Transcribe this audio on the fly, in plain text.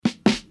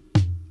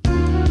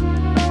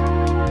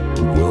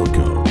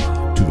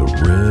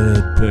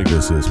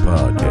Pegasus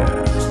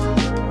Podcast.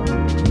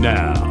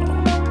 Now,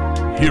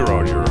 here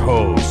are your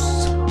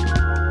hosts,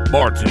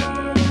 Martin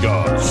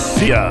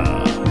Garcia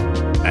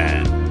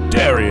and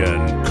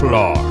Darian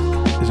Clark.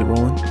 Is it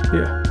rolling?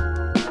 Yeah.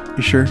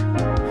 You sure?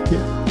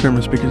 Yeah. Turn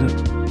my speakers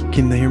up.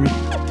 Can they hear me?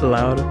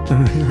 Loud.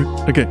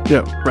 Okay,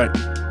 yeah, right.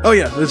 Oh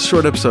yeah, this is a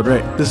short episode,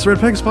 right? This is Red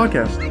Pegasus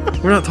Podcast.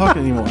 We're not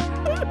talking anymore.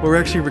 We're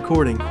actually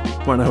recording.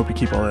 Well, and I hope you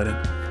keep all that in.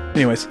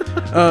 Anyways,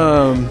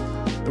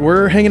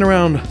 we're hanging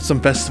around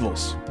some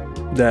festivals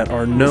that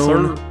are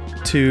known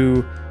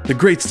to the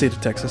great state of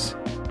Texas.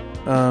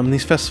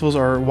 These festivals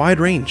are wide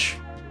range.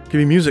 Could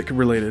be music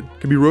related.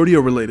 Could be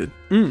rodeo related.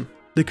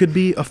 They could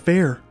be a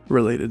fair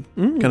related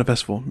kind of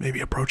festival,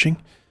 maybe approaching.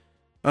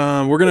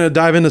 We're gonna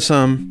dive into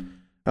some,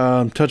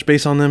 touch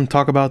base on them,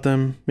 talk about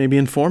them, maybe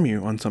inform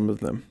you on some of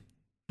them.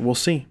 We'll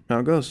see how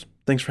it goes.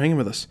 Thanks for hanging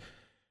with us.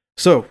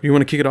 So, you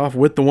want to kick it off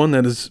with the one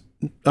that is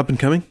up and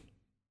coming?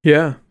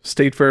 Yeah.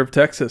 State Fair of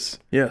Texas.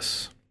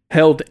 Yes.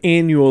 Held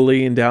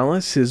annually in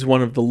Dallas, is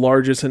one of the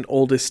largest and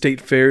oldest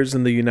state fairs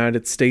in the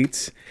United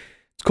States.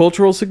 Its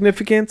cultural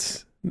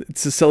significance: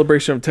 it's a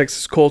celebration of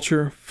Texas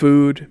culture,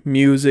 food,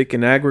 music,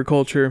 and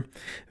agriculture.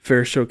 The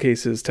fair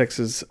showcases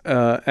Texas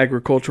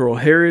agricultural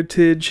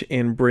heritage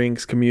and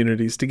brings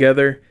communities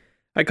together.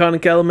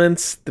 Iconic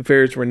elements: the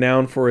fair is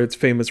renowned for its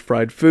famous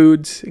fried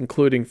foods,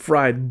 including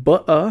fried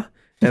butter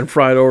and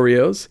fried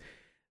Oreos.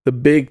 The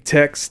Big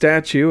Tex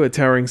statue, a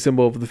towering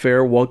symbol of the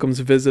fair, welcomes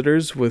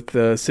visitors with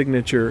the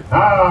signature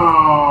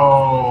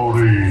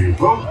Howdy,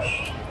 folks.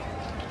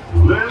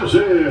 This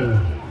is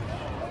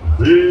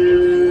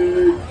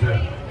Big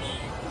Tex.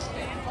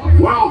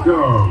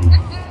 Welcome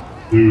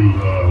to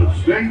the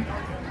State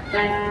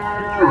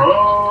Fair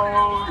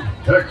of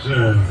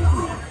Texas.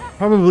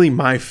 Probably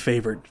my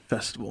favorite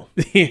festival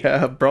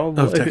yeah,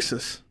 probably of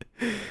Texas.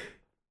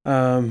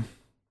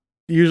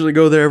 Usually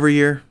go there every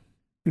year.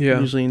 Yeah.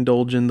 Usually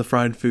indulge in the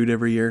fried food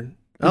every year.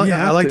 You I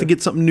have like to. to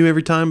get something new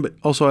every time, but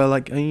also I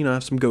like,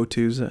 have some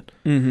go-tos that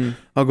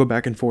I'll go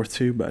back and forth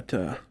to. But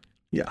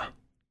yeah,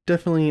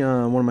 definitely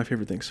one of my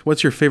favorite things.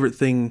 What's your favorite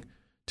thing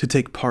to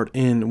take part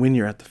in when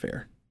you're at the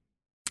fair?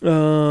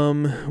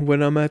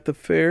 When I'm at the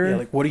fair, Yeah,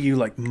 like what do you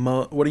like?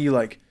 What do you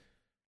like?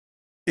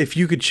 If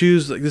you could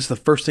choose, like this is the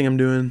first thing I'm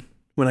doing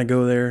when I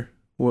go there.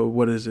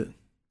 What is it?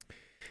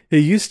 it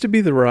used to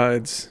be the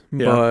rides,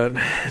 Yeah.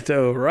 but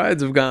the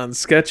rides have gotten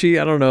sketchy.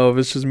 I don't know if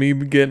it's just me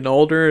getting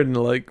older and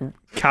like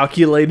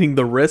calculating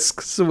the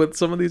risks with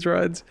some of these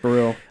rides. For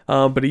real?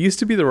 But it used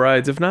to be the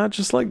rides, if not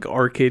just like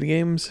arcade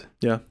games.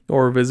 Yeah.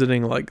 Or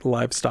visiting like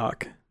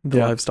livestock, the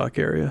Yeah. livestock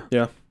area.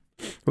 Yeah.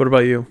 What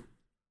about you?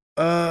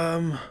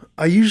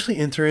 I usually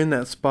enter in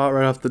that spot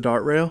right off the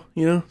dart rail,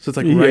 so it's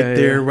like Yeah, right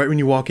there, yeah. right when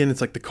you walk in, it's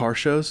like the car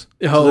shows.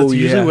 So Oh, that's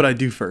usually yeah. what I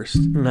do first.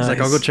 It's like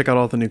I'll go Nice. check out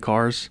all the new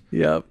cars.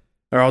 Yep.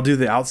 Or I'll do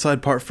the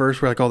outside part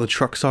first where like all the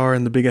trucks are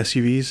and the big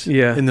SUVs.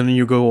 Yeah. And then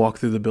you go walk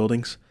through the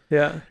buildings.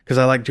 Yeah. Because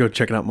I like to go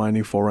checking out my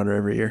new 4Runner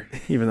every year.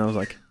 Even though I was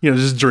like,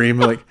 just dream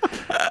like,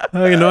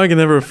 I know I can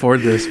never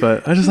afford this,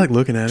 but I just like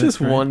looking at it. Just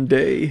right? one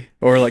day.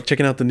 Or like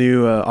checking out the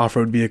new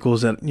off-road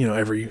vehicles that,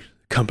 every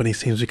company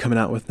seems to be coming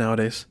out with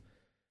nowadays.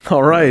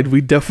 All right,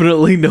 we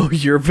definitely know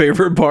your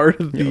favorite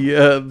part of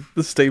the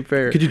state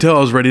fair. Could you tell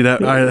I was ready to,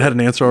 I had an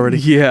answer already?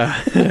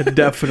 Yeah,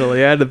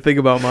 definitely. I had to think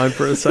about mine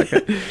for a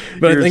second.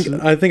 But Yours-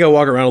 I think I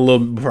walk around a little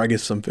bit before I get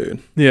some food.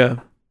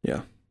 yeah,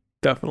 Yeah.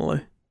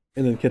 definitely.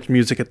 And then catch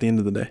music at the end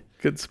of the day.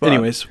 Good spot.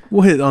 Anyways,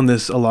 we'll hit on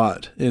this a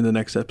lot in the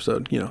next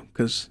episode,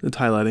 because it's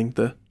highlighting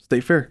the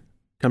state fair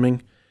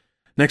coming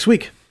next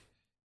week.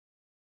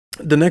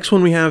 The next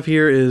one we have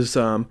here is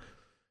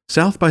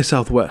South by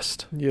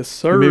Southwest. Yes, You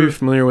sir. may be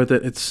familiar with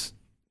it. It's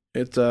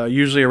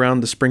usually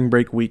around the spring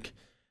break week.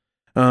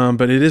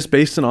 But it is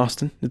based in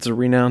Austin. It's a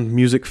renowned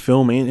music,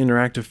 film, and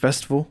interactive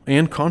festival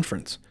and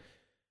conference.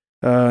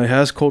 It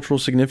has cultural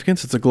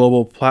significance. It's a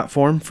global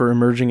platform for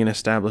emerging and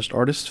established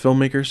artists,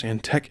 filmmakers,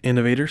 and tech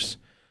innovators.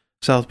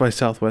 South by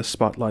Southwest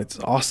spotlights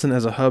Austin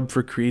as a hub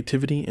for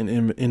creativity and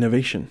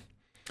innovation.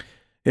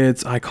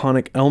 Its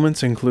iconic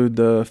elements include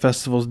the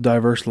festival's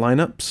diverse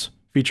lineups,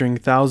 featuring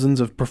thousands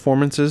of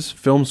performances,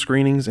 film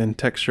screenings, and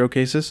tech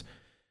showcases,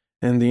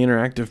 and the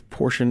interactive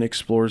portion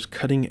explores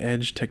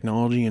cutting-edge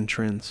technology and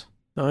trends.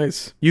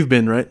 Nice. You've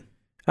been, right?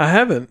 I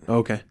haven't,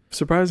 Okay.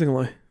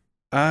 surprisingly.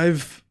 I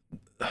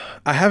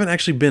haven't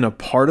actually been a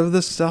part of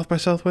this South by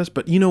Southwest,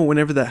 but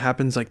whenever that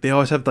happens, like they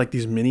always have like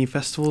these mini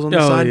festivals on the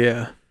Oh, side.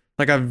 yeah.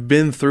 Like I've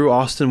been through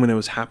Austin when it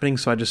was happening,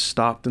 so I just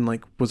stopped and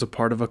like was a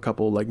part of a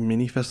couple like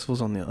mini festivals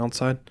on the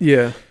outside.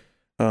 Yeah.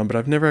 But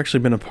I've never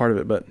actually been a part of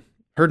it, but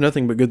heard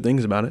nothing but good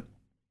things about it.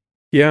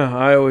 Yeah,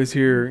 I always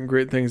hear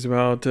great things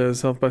about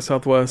South by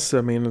Southwest.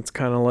 I mean, it's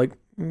kind of like,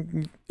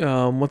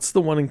 what's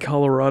the one in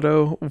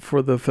Colorado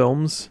for the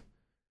films?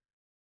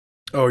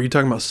 Oh, are you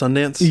talking about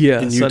Sundance?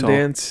 Yeah, in Utah?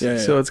 Sundance. Yeah, yeah,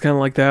 So yeah. it's kind of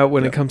like that.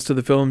 When Yeah. it comes to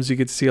the films, you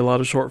get to see a lot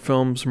of short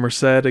films.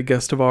 Merced, a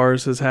guest of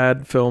ours, has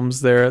had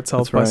films there at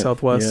South That's by right.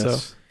 Southwest.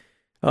 Yes.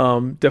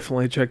 So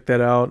definitely check that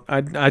out.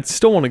 I'd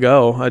still want to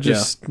go. I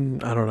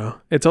don't know.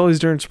 It's always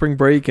during spring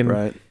break, and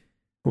Right.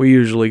 we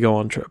usually go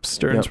on trips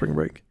during Yep. spring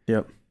break.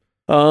 Yep.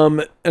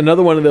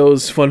 Another one of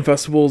those fun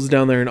festivals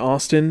down there in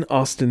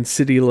Austin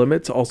City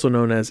Limits, also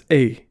known as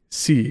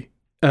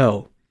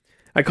ACL.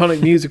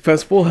 Iconic Music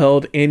Festival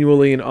held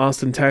annually in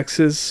Austin,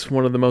 Texas,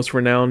 one of the most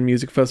renowned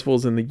music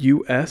festivals in the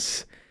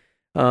U.S.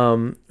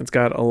 It's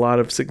got a lot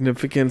of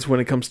significance when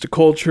it comes to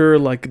culture,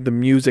 like the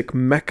music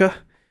mecca,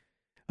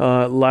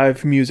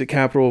 live music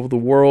capital of the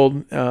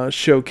world,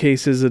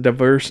 showcases a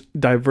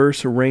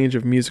diverse range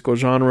of musical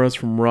genres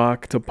from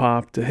rock to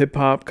pop to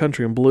hip-hop,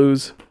 country, and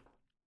blues,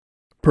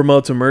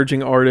 promotes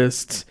emerging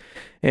artists,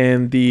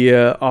 and the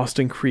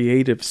Austin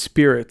creative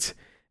spirit.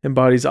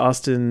 Embodies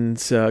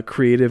Austin's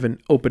creative and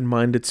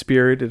open-minded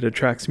spirit. It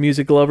attracts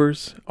music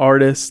lovers,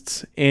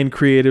 artists, and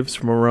creatives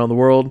from around the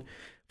world,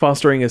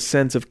 fostering a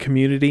sense of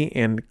community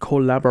and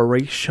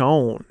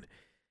collaboration.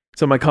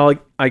 Some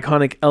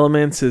iconic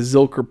elements is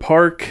Zilker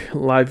Park,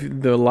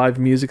 the live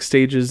music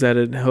stages that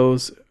it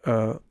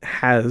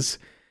has,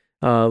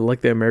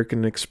 like the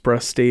American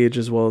Express stage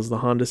as well as the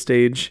Honda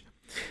stage.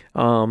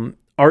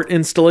 Art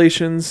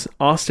installations,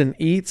 Austin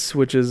Eats,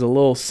 which is a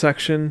little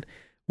section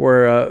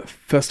where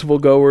festival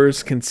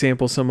goers can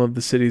sample some of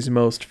the city's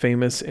most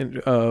famous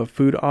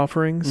food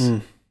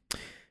offerings.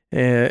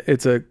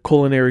 It's a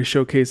culinary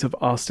showcase of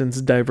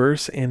Austin's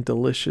diverse and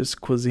delicious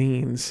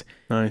cuisines.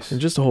 Nice.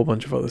 And just a whole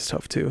bunch of other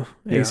stuff, too.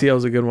 Yeah. ACL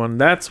is a good one.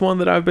 That's one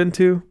that I've been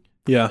to.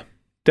 Yeah.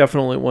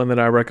 Definitely one that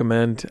I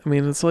recommend. I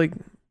mean, it's like,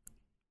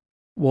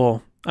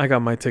 well, I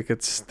got my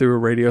tickets through a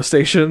radio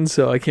station,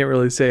 so I can't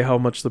really say how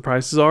much the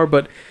prices are,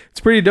 but it's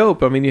pretty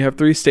dope. I mean, you have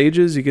 3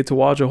 stages. You get to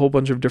watch a whole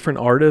bunch of different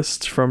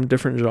artists from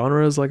different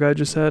genres, like I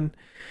just said.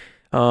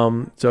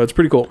 So it's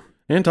pretty cool.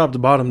 And top to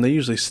bottom, they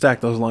usually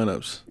stack those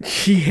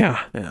lineups.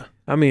 Yeah. Yeah.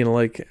 I mean,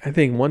 like, I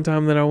think one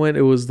time that I went,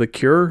 it was The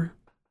Cure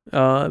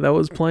that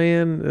was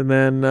playing, and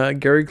then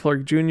Gary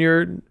Clark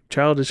Jr.,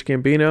 Childish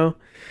Gambino,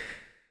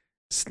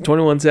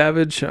 21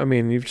 Savage. I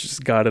mean, you've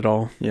just got it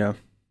all. Yeah.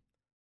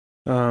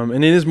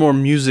 And it is more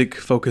music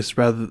focused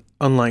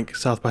unlike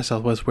South by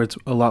Southwest, where it's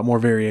a lot more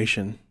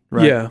variation,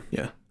 right? Yeah.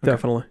 Yeah. Okay.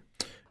 Definitely.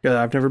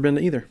 Yeah, I've never been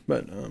to either,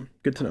 but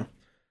good to know.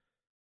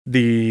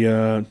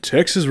 The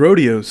Texas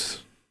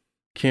rodeos.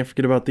 Can't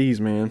forget about these,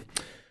 man.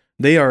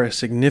 They are a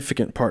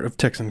significant part of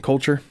Texan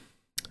culture,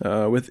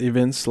 with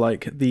events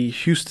like the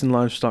Houston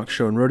Livestock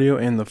Show and Rodeo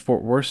and the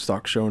Fort Worth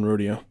Stock Show and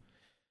Rodeo.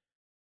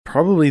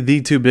 Probably the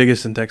 2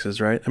 biggest in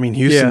Texas, right? I mean,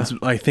 Houston's,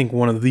 I think,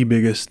 one of the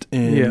biggest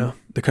in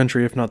the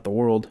country, if not the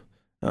world.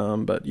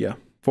 But yeah,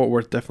 Fort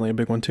Worth, definitely a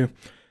big one too.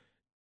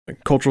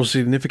 Cultural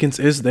significance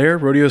is there.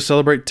 Rodeos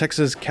celebrate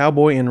Texas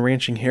cowboy and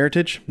ranching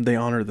heritage. They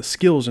honor the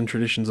skills and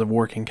traditions of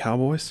working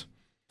cowboys.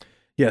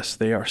 Yes,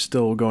 they are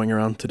still going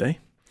around today.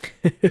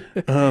 They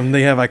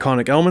have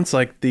iconic elements,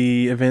 like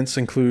the events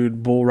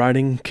include bull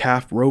riding,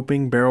 calf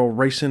roping, barrel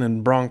racing,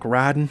 and bronc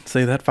riding.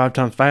 Say that 5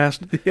 times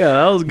fast. Yeah,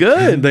 that was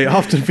good. They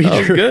often feature...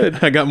 That was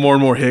good. I got more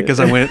and more hick as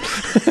I went.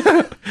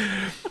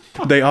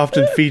 They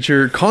often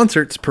feature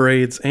concerts,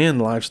 parades,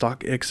 and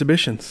livestock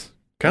exhibitions.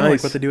 Kind of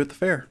like what they do at the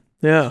fair.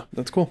 Yeah.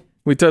 That's cool.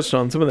 We touched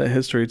on some of that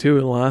history, too,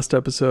 in the last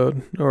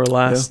episode, or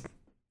last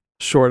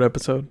short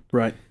episode.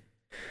 Right.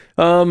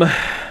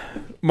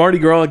 Mardi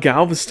Gras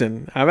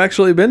Galveston. I've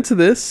actually been to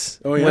this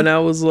when I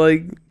was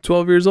like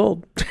 12 years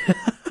old.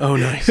 Oh,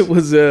 nice. It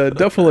was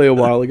definitely a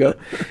while ago.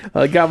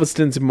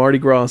 Galveston's Mardi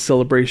Gras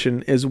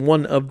celebration is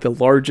one of the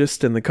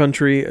largest in the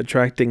country,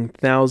 attracting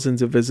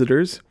thousands of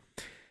visitors.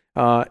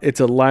 It's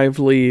a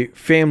lively,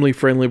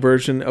 family-friendly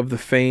version of the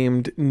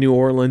famed New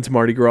Orleans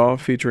Mardi Gras,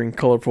 featuring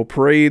colorful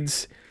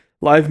parades,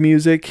 live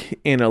music,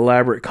 and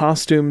elaborate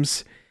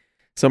costumes.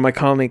 Some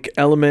iconic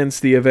elements.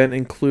 The event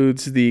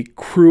includes the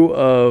Crew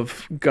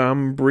of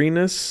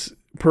Gambrinus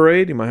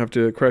parade. You might have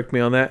to correct me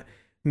on that.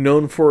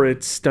 Known for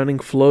its stunning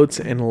floats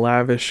and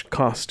lavish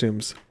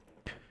costumes.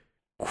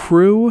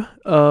 Crew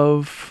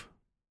of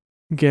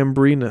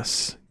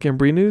Gambrinus.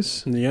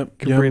 Gambrinus? Yep.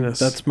 Gambrinus.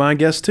 That's my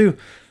guess too.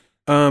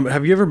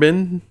 Have you ever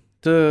been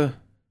to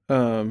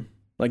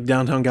like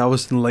downtown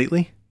Galveston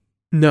lately?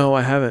 No,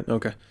 I haven't.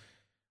 Okay.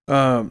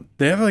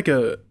 They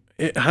have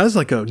it has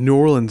like a New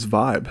Orleans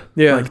vibe.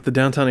 Yeah. Like the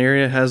downtown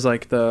area has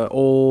like the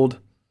old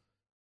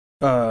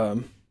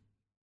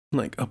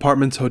like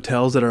apartments,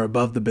 hotels that are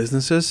above the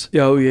businesses.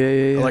 Oh,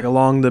 yeah. Like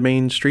along the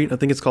main street. I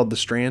think it's called the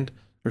Strand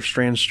or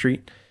Strand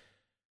Street.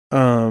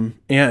 Yeah,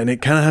 and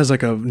it kind of has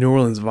like a New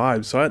Orleans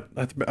vibe. So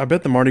I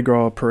bet the Mardi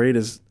Gras parade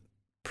is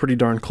pretty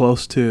darn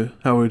close to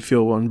how it would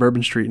feel on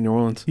Bourbon Street in New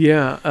Orleans.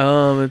 Yeah,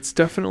 it's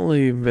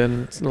definitely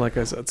been, like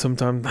I said, some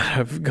time that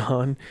I've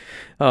gone.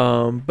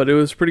 But it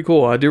was pretty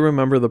cool. I do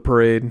remember the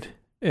parade,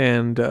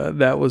 and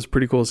that was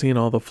pretty cool, seeing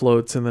all the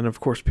floats, and then, of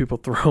course, people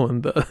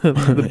throwing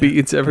the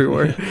beads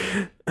everywhere.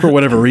 For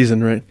whatever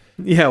reason, right?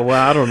 Yeah,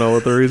 well, I don't know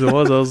what the reason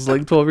was. I was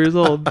like 12 years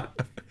old.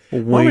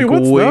 Wink, Mommy,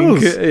 what's wink.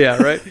 those?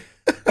 Yeah, right?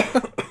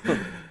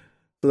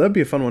 So that'd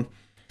be a fun one.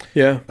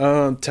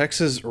 Yeah.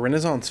 Texas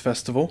Renaissance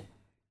Festival.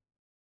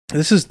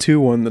 This is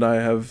one that I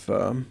have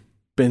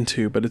been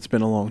to, but it's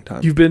been a long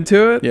time. You've been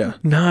to it? Yeah.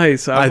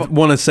 Nice. I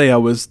want to say I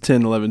was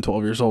 10, 11,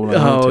 12 years old when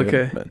I went to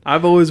okay. it. But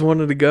I've always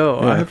wanted to go.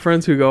 Yeah. I have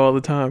friends who go all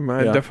the time.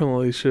 I Yeah.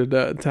 definitely should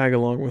tag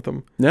along with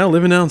them. now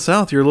living down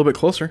south, you're a little bit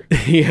closer.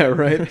 Yeah,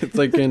 right. It's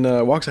like in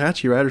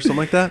Waxahachie, right? Or something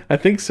like that. I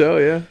think so,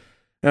 yeah.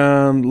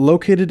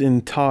 Located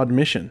in Todd,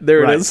 Mission.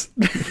 There Right. it is.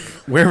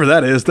 Wherever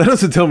that is. That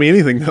doesn't tell me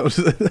anything, though.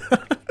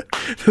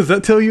 Does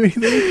that tell you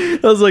anything?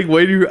 I was like,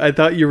 I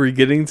thought you were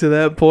getting to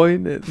that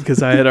point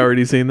because I had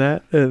already seen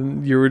that.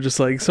 And you were just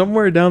like,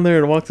 somewhere down there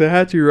in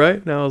Waxahachie,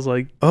 right? And I was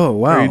like, Oh,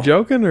 wow. are you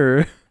joking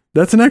or?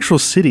 That's an actual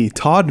city,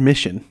 Todd,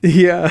 Mission.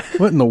 Yeah.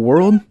 What in the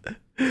world?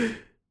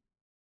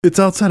 It's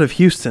outside of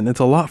Houston. It's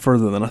a lot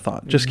further than I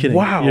thought. Just kidding.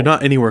 Wow. You're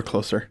not anywhere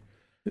closer.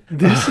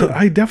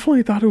 I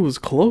definitely thought it was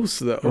close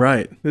though.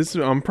 Right.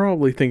 I'm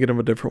probably thinking of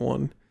a different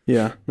one.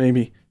 Yeah,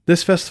 maybe.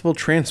 This festival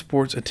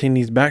transports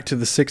attendees back to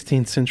the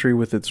 16th century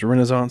with its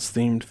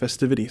Renaissance-themed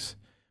festivities.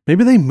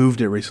 Maybe they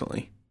moved it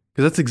recently.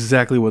 Because that's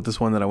exactly what this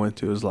one that I went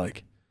to is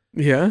like.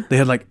 Yeah. They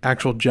had like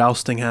actual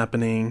jousting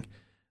happening.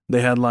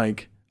 They had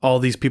like all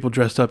these people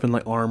dressed up in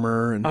like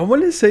armor. And I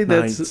want to say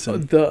that's Knights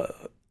and-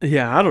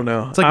 yeah, I don't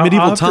know. it's like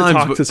medieval I'll have to times,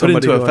 talk but to put into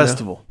somebody a who I know.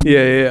 festival.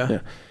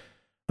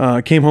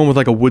 Yeah. Came home with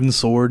like a wooden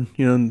sword,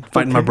 and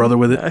fighting my Okay. brother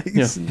with it.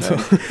 Nice,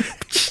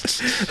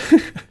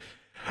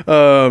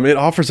 It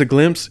offers a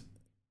glimpse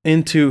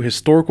into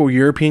historical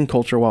European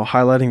culture while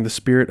highlighting the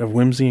spirit of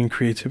whimsy and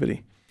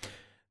creativity.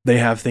 They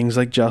have things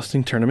like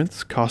jousting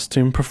tournaments,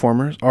 costume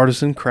performers,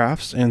 artisan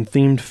crafts, and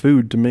themed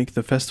food to make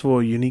the festival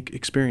a unique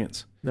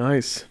experience.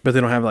 Nice. But they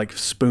don't have like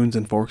spoons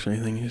and forks or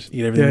anything. You just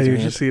eat everything Yeah, with you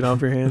your just eat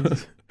off your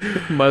hands.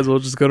 Might as well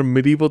just go to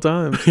medieval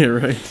times. hands. Yeah,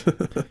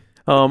 right.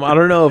 I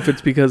don't know if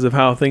it's because of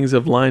how things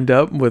have lined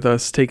up with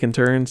us taking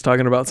turns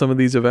talking about some of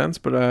these events,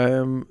 but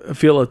I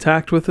feel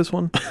attacked with this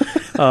one.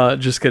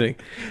 Just kidding.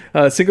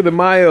 Cinco de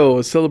Mayo,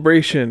 a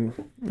celebration.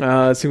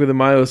 Cinco de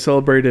Mayo is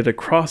celebrated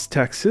across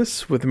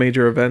Texas with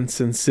major events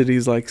in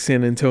cities like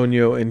San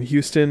Antonio and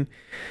Houston.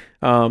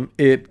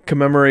 It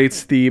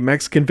commemorates the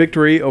Mexican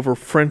victory over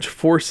French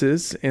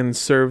forces and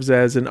serves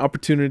as an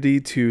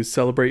opportunity to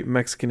celebrate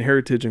Mexican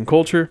heritage and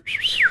culture.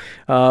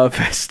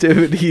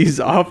 Festivities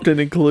often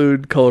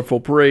include colorful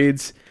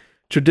parades,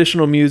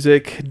 traditional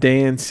music,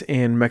 dance,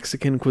 and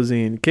Mexican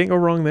cuisine. Can't go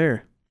wrong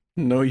there.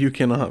 No, you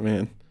cannot,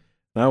 man.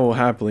 I will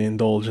happily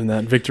indulge in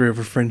that victory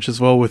over French as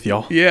well with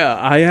y'all. Yeah,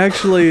 I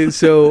actually,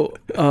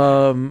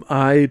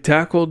 I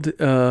tackled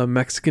a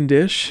Mexican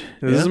dish.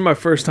 This Yeah? is my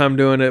first time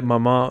doing it. My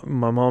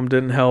mom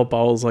didn't help.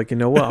 I was like, you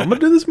know what? I'm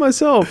going to do this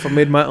myself. I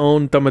made my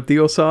own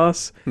tomatillo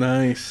sauce.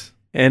 Nice.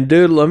 And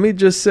dude, let me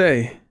just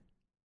say,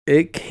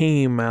 it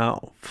came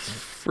out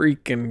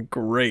freaking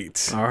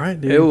great. All right,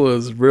 dude. It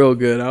was real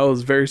good. I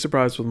was very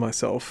surprised with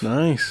myself.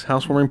 Nice.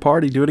 Housewarming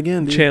party. Do it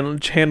again,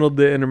 dude. Channeled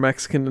the inner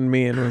Mexican in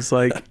me and was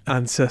like,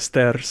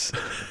 ancestors,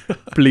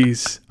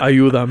 please,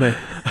 ayúdame.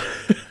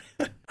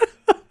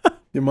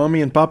 Your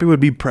mommy and papi would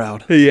be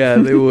proud. Yeah,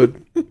 they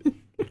would.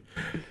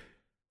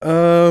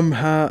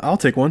 I'll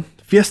take one.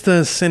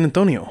 Fiesta San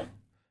Antonio.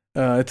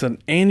 It's an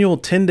annual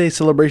 10-day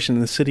celebration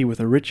in the city with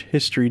a rich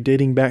history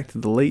dating back to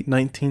the late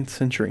 19th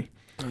century.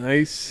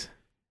 Nice.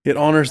 It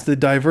honors the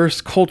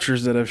diverse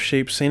cultures that have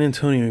shaped San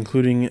Antonio,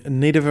 including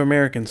Native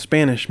American,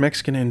 Spanish,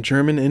 Mexican, and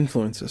German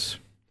influences.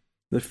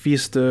 The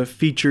fiesta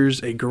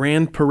features a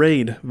grand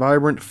parade,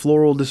 vibrant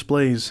floral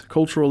displays,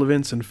 cultural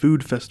events, and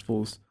food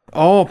festivals.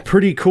 All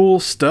pretty cool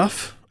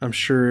stuff. I'm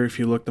sure if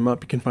you look them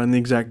up, you can find the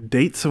exact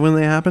dates of when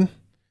they happen.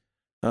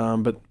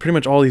 But pretty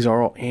much all these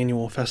are all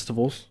annual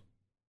festivals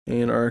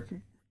and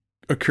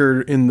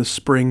occur in the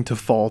spring to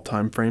fall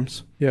time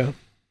frames. Yeah.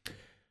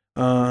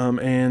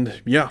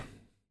 And yeah.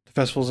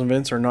 Festivals and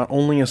events are not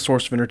only a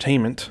source of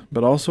entertainment,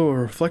 but also a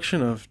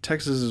reflection of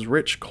Texas's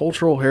rich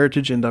cultural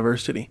heritage and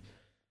diversity.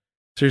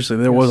 Seriously,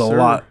 there was a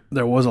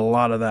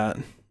lot of that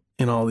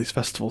in all these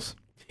festivals.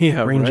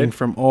 Yeah, ranging right.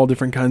 from all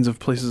different kinds of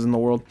places in the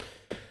world.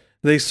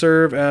 They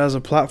serve as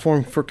a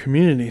platform for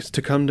communities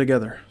to come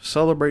together,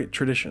 celebrate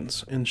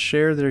traditions, and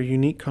share their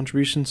unique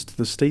contributions to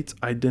the state's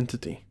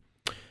identity.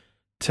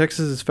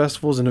 Texas's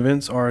festivals and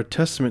events are a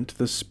testament to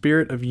the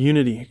spirit of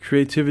unity,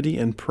 creativity,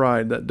 and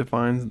pride that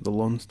defines the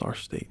Lone Star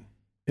State.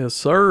 Yes,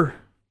 sir.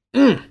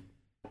 Mm.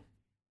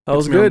 That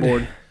was Gets me on good.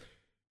 board.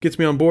 Gets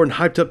me on board and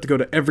hyped up to go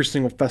to every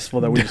single festival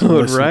that we just Dude,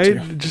 listened right?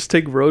 to. Just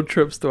take road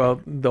trips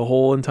throughout the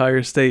whole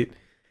entire state.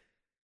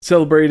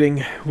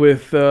 Celebrating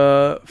with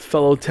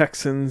fellow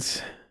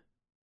Texans.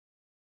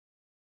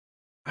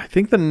 I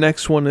think the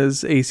next one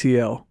is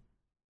ACL.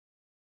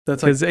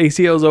 That's like Because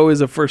ACL is always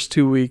the first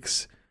 2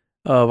 weeks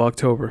of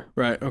October.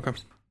 right. Okay.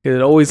 It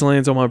always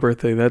lands on my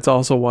birthday. That's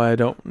also why I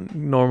don't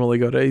normally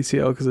go to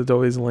ACL, because it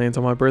always lands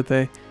on my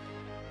birthday.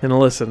 And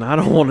listen, I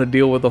don't want to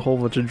deal with a whole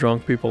bunch of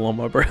drunk people on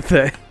my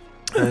birthday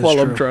while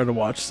I'm trying to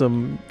watch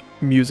some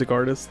music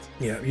artists.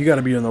 Yeah, you got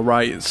to be in the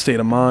right state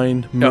of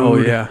mind, mood, Oh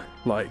yeah,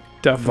 like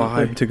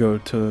definitely. vibe to go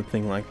to a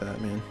thing like that,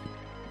 man.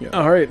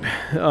 All right.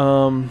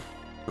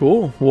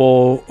 Cool.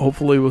 Well,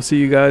 hopefully we'll see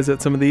you guys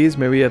at some of these.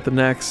 Maybe at the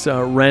next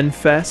Ren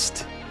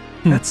Fest.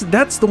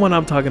 That's the one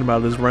I'm talking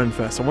about, is Ren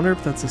Fest. I wonder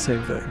if that's the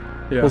same thing.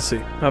 Yeah. We'll see.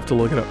 I'll have to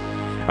look it up.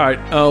 All right.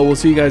 We'll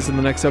see you guys in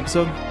the next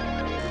episode.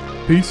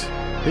 Peace.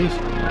 Peace.